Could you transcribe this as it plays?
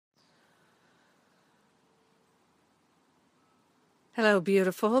Hello,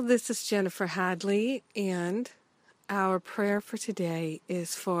 beautiful. This is Jennifer Hadley, and our prayer for today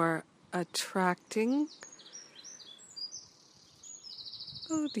is for attracting.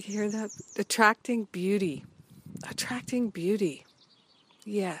 Oh, do you hear that? Attracting beauty. Attracting beauty.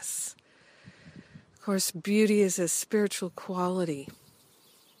 Yes. Of course, beauty is a spiritual quality,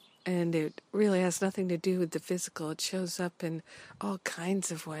 and it really has nothing to do with the physical. It shows up in all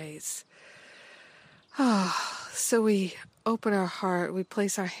kinds of ways. So we open our heart, we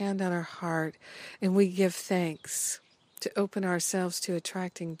place our hand on our heart, and we give thanks to open ourselves to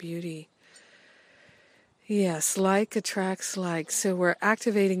attracting beauty. Yes, like attracts like. So we're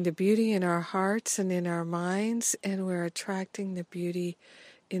activating the beauty in our hearts and in our minds, and we're attracting the beauty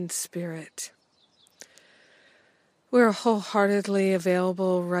in spirit. We're wholeheartedly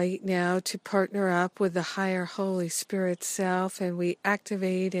available right now to partner up with the higher Holy Spirit self, and we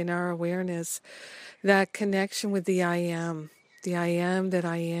activate in our awareness that connection with the I am that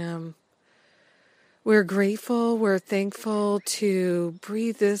I am. We're grateful, we're thankful to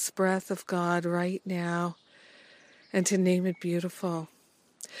breathe this breath of God right now and to name it beautiful.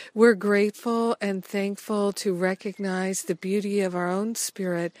 We're grateful and thankful to recognize the beauty of our own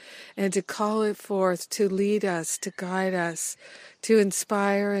spirit and to call it forth to lead us, to guide us, to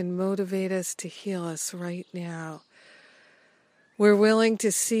inspire and motivate us, to heal us right now. We're willing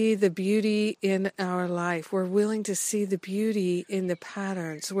to see the beauty in our life. We're willing to see the beauty in the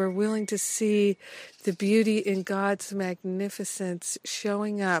patterns. We're willing to see the beauty in God's magnificence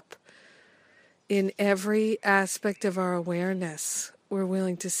showing up in every aspect of our awareness. We're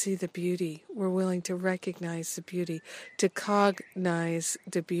willing to see the beauty. We're willing to recognize the beauty, to cognize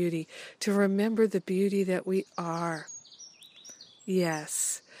the beauty, to remember the beauty that we are.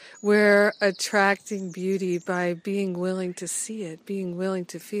 Yes, we're attracting beauty by being willing to see it, being willing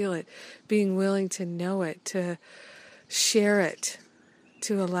to feel it, being willing to know it, to share it,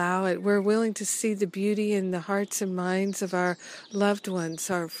 to allow it. We're willing to see the beauty in the hearts and minds of our loved ones,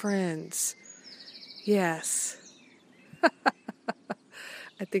 our friends. Yes.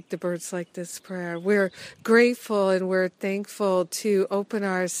 I think the birds like this prayer. We're grateful and we're thankful to open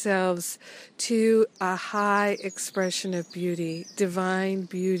ourselves to a high expression of beauty, divine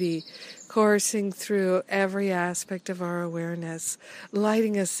beauty, coursing through every aspect of our awareness,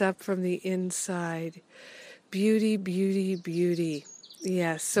 lighting us up from the inside. Beauty, beauty, beauty.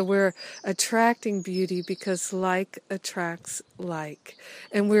 Yes, so we're attracting beauty because like attracts like.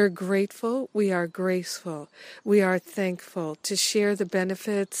 And we're grateful, we are graceful, we are thankful to share the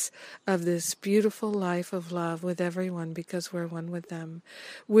benefits of this beautiful life of love with everyone because we're one with them.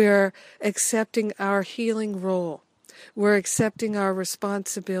 We're accepting our healing role. We're accepting our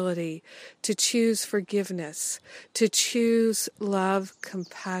responsibility to choose forgiveness, to choose love,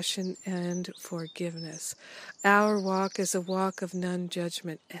 compassion, and forgiveness. Our walk is a walk of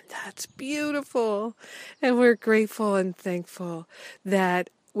non-judgment, and that's beautiful. And we're grateful and thankful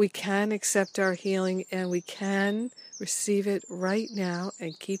that we can accept our healing and we can receive it right now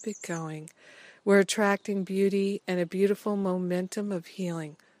and keep it going. We're attracting beauty and a beautiful momentum of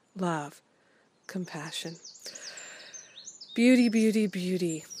healing, love, compassion. Beauty, beauty,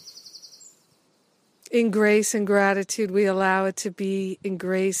 beauty. In grace and gratitude, we allow it to be. In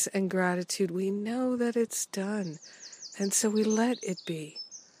grace and gratitude, we know that it's done. And so we let it be.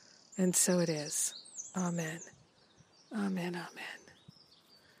 And so it is. Amen. Amen, amen.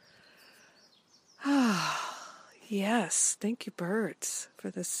 Ah, yes. Thank you, birds,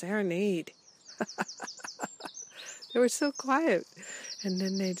 for the serenade. They were so quiet. And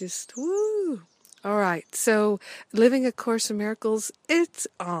then they just, woo. All right, so Living A Course in Miracles, it's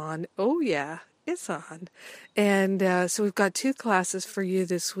on. Oh, yeah, it's on. And so we've got 2 classes for you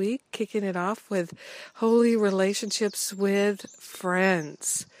this week, kicking it off with Holy Relationships with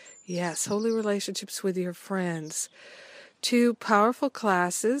Friends. Yes, Holy Relationships with Your Friends. 2 powerful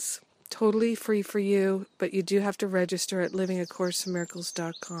classes, totally free for you, but you do have to register at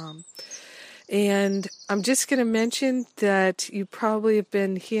livingacourseinmiracles.com. And I'm just going to mention that you probably have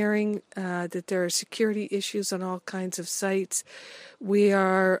been hearing that there are security issues on all kinds of sites. We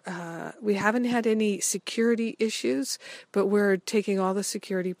haven't had any security issues, but we're taking all the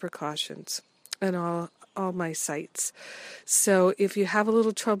security precautions on all my sites. So if you have a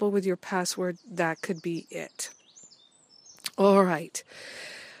little trouble with your password, that could be it. All right.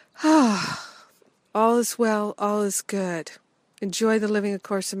 All is well, all is good. Enjoy the Living A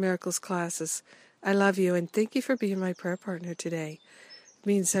Course in Miracles classes. I love you and thank you for being my prayer partner today. It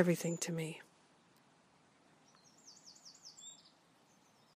means everything to me.